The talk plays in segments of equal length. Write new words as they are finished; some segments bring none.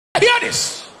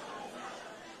this.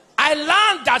 I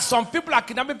learned that some people are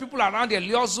kidnapping people around the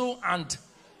Eliozu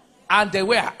and the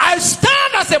where. I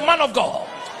stand as a man of God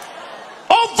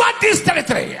over this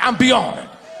territory and beyond.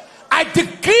 I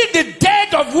decree the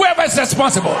death of whoever is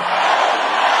responsible.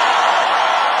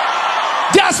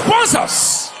 They are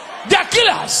sponsors. They are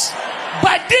killers.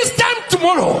 By this time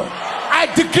tomorrow, I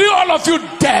decree all of you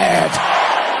dead.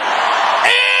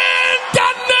 In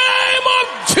the name of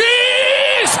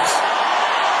Jesus.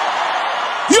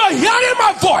 You're hearing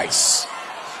my voice.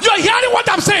 You're hearing what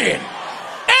I'm saying.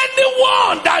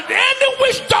 Any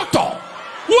witch doctor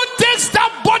who takes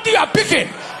that body you're picking,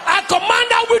 I command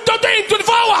that witch doctor in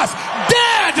 24 hours,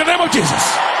 dead in the name of Jesus.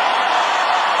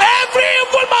 Every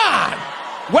evil man,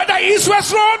 whether East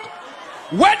West Road,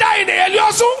 whether in the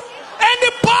Eliosu,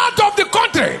 any part of the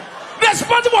country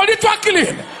responsible for ritual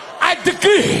killing, I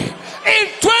decree in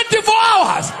 24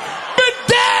 hours, be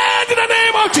dead in the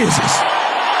name of Jesus.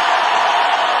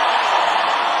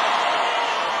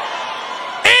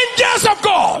 Angels of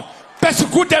God,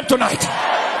 persecute them tonight.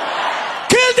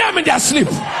 Kill them in their sleep.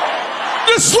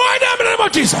 Destroy them in the name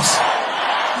of Jesus.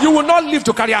 You will not live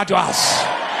to carry out your house.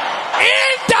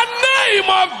 In the name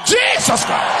of Jesus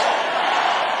Christ.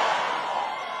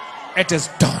 It is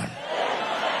done.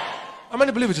 How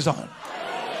many believe it is done?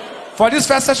 For this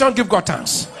first session, give God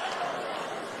thanks.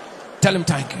 Tell him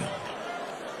thank you.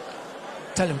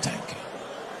 Tell him thank you.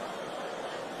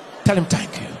 Tell him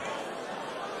thank you.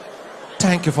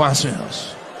 Thank you for answering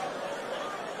us.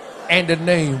 In the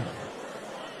name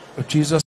of Jesus.